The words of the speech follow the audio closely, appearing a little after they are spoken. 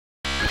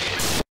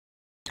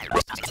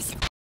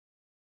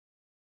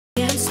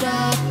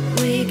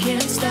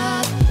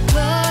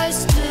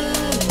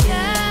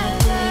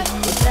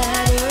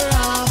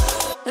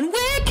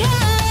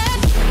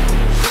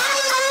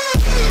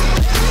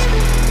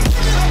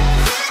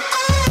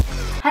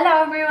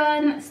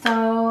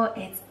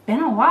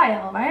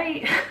while,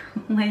 right?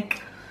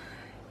 Like,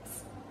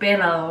 it's been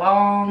a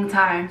long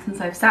time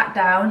since I've sat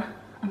down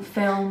and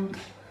filmed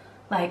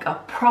like a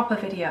proper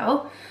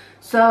video.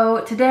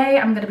 So today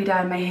I'm gonna be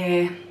dyeing my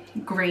hair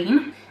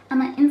green.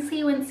 I'm an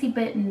incy-wincy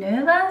bit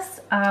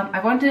nervous. I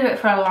wanted to do it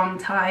for a long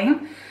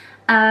time.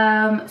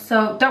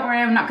 So don't worry,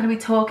 I'm not going to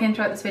be talking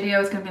throughout this video.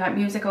 It's going to be like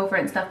music over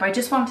it and stuff, but I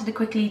just wanted to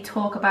quickly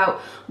talk about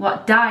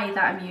what dye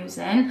that I'm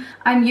using.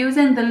 I'm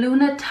using the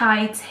Lunar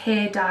Tides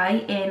hair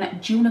dye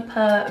in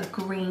Juniper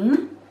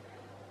Green.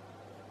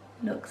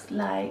 Looks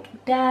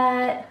like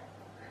that.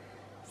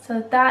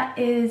 So that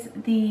is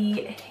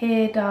the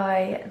hair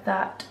dye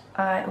that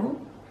I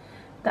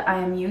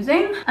am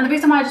using. And the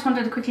reason why I just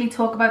wanted to quickly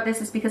talk about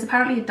this is because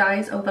apparently it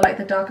dyes over like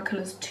the darker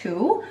colors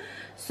too.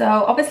 So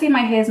obviously my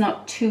hair is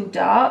not too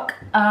dark,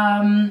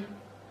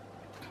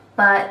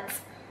 but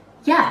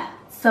yeah,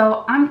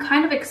 so I'm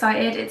kind of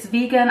excited. It's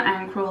vegan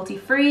and cruelty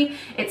free.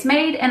 It's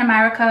made in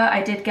America.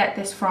 I did get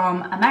this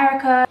from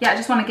America. Yeah, I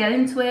just want to get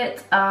into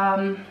it.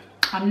 I'm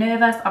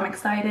nervous, I'm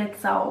excited,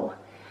 so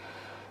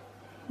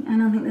I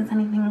don't think there's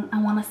anything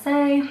I want to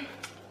say.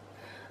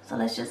 So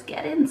let's just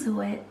get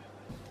into it.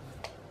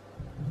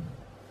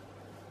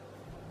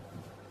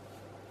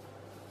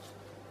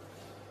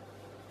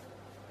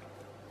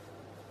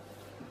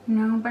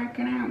 No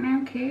backing out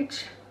now,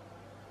 kids.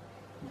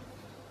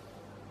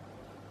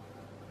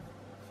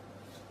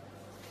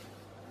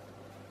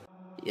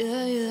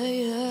 Yeah, yeah,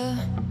 yeah.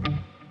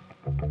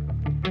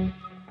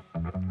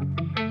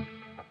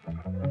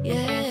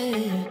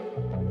 Yeah.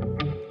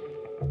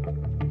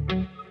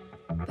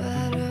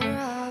 Better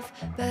off,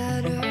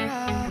 better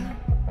off.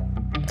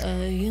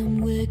 I am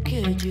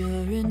wicked,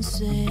 you're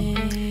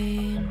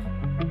insane.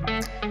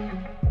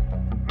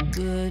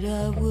 But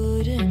I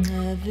wouldn't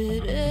have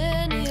it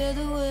any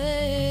other way.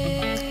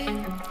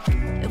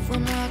 If we're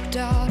knocked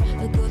out,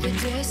 we'll go the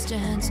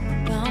distance.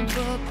 Pound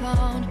for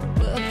pound,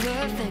 we're a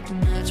perfect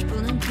match.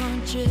 Pulling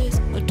punches,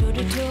 we're toe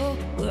to toe.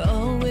 We're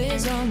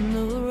always on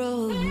the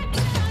road.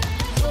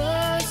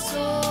 Worse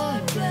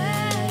or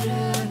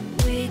better,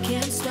 we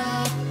can't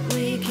stop,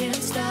 we can't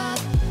stop.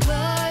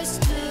 'Cause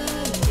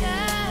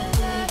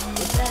together,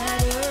 we're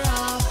better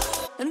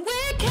off. And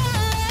we can.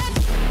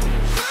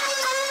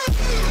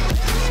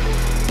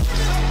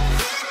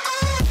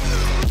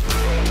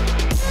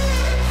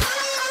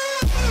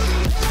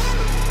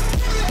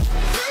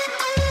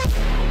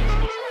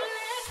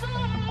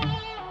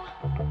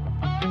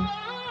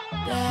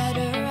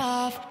 Better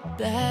off,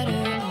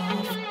 better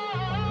off.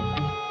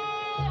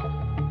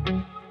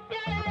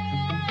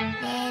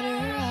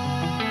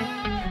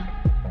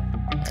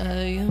 I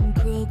am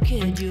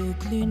crooked, you're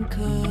clean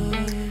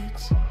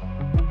cut.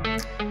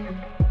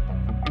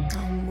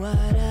 I'm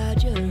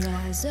wide-eyed, your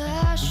eyes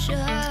are shut.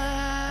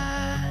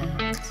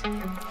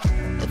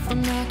 If we're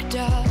knocked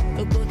out,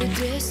 we'll go the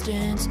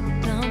distance.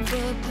 Pound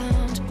for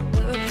pound,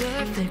 we're a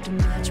perfect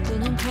match.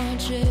 Pulling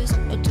punches,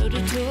 or toe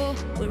to toe,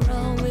 we're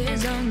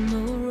always on the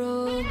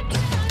road.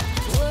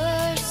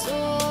 Worse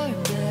or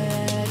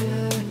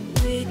better,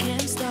 we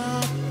can't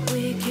stop,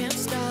 we can't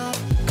stop.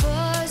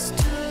 'Cause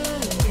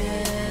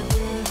together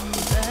we're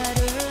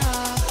better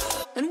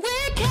off. And we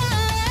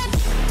can.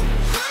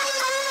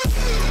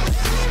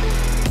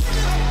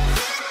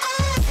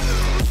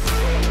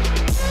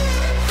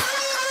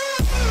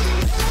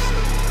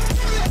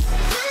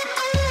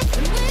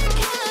 And we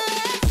can.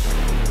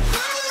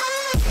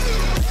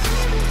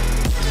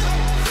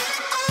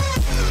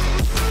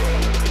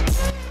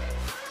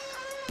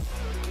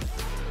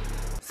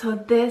 So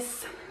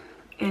this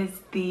is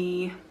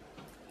the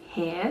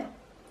hair.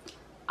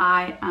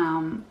 I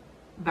am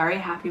very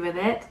happy with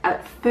it.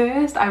 At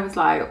first I was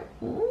like,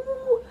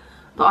 ooh,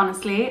 but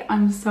honestly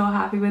I'm so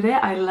happy with it.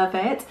 I love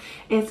it.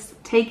 It's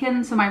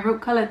taken to my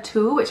root color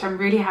too, which I'm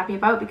really happy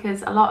about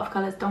because a lot of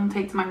colors don't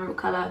take to my root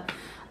color,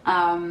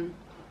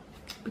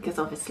 because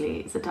obviously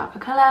it's a darker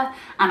color,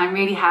 and I'm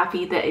really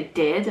happy that it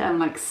did. I'm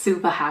like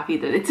super happy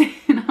that it did.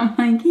 I'm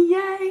like,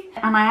 yay.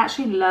 And I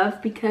actually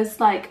love, because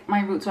like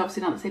my roots are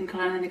obviously not the same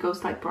color and then it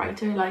goes like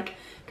brighter, like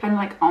kind of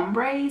like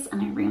ombres,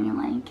 and I really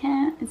like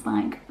it. It's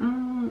like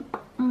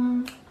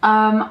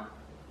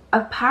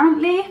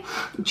apparently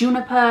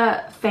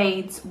juniper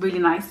fades really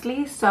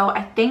nicely, so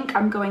I think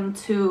I'm going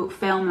to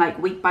film like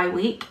week by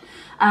week.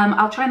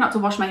 I'll try not to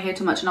wash my hair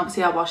too much, and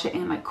obviously I'll wash it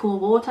in like cool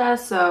water,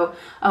 so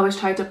I always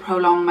try to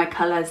prolong my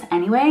colors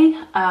anyway.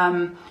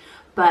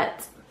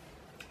 But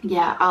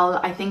yeah,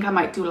 I think I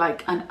might do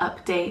like an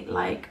update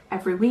like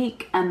every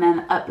week and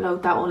then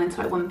upload that all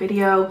into like one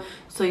video,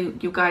 so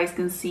you guys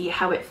can see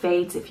how it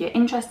fades if you're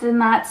interested in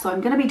that. So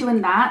I'm gonna be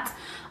doing that.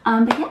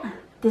 But yeah,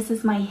 this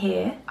is my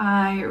hair.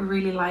 I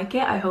really like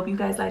it. I hope you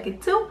guys like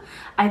it too.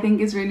 I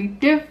think it's really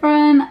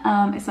different.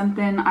 It's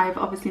something I've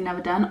obviously never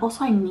done.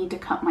 Also, I need to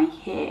cut my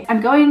hair. I'm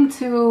going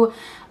to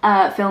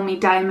film me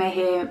dyeing my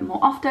hair more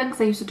often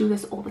because I used to do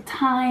this all the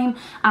time,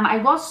 and I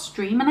was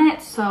streaming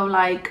it. So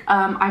like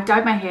I've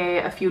dyed my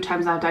hair a few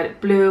times. I've dyed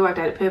it blue, I've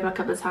dyed it purple a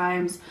couple of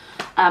times.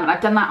 I've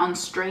done that on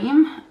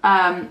stream,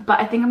 but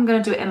I think I'm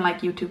gonna do it in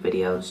like YouTube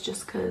videos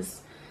just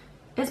because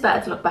it's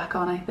better to look back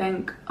on, I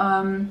think.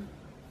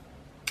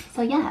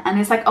 So yeah, and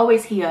it's like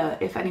always here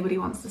if anybody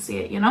wants to see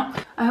it, you know.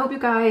 I hope you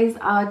guys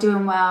are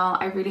doing well.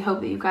 I really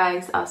hope that you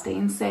guys are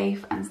staying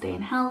safe and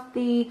staying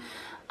healthy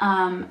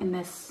in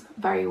this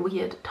very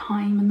weird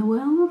time in the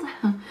world.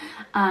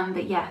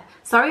 But yeah,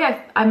 sorry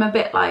I'm a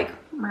bit like,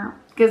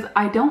 because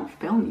I don't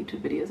film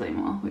YouTube videos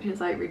anymore, which is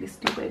like really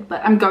stupid,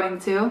 but I'm gonna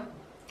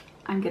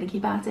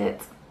keep at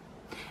it.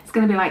 It's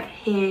gonna be like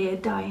hair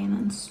dyeing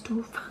and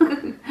stuff.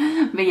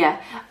 But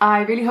yeah,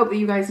 I really hope that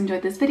you guys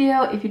enjoyed this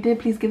video. If you did,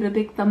 please give it a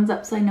big thumbs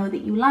up so I know that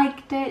you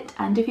liked it.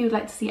 And if you would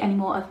like to see any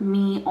more of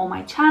me or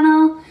my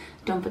channel,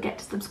 don't forget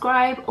to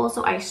subscribe.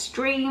 Also, I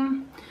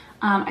stream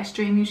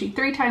usually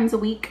 3 times a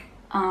week.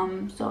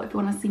 So if you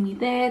want to see me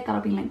there,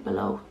 that'll be linked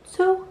below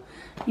too,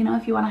 you know,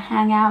 if you want to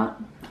hang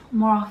out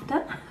more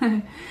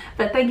often.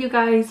 But thank you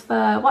guys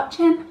for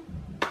watching,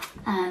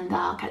 and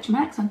I'll catch you in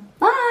my next one.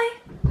 Bye.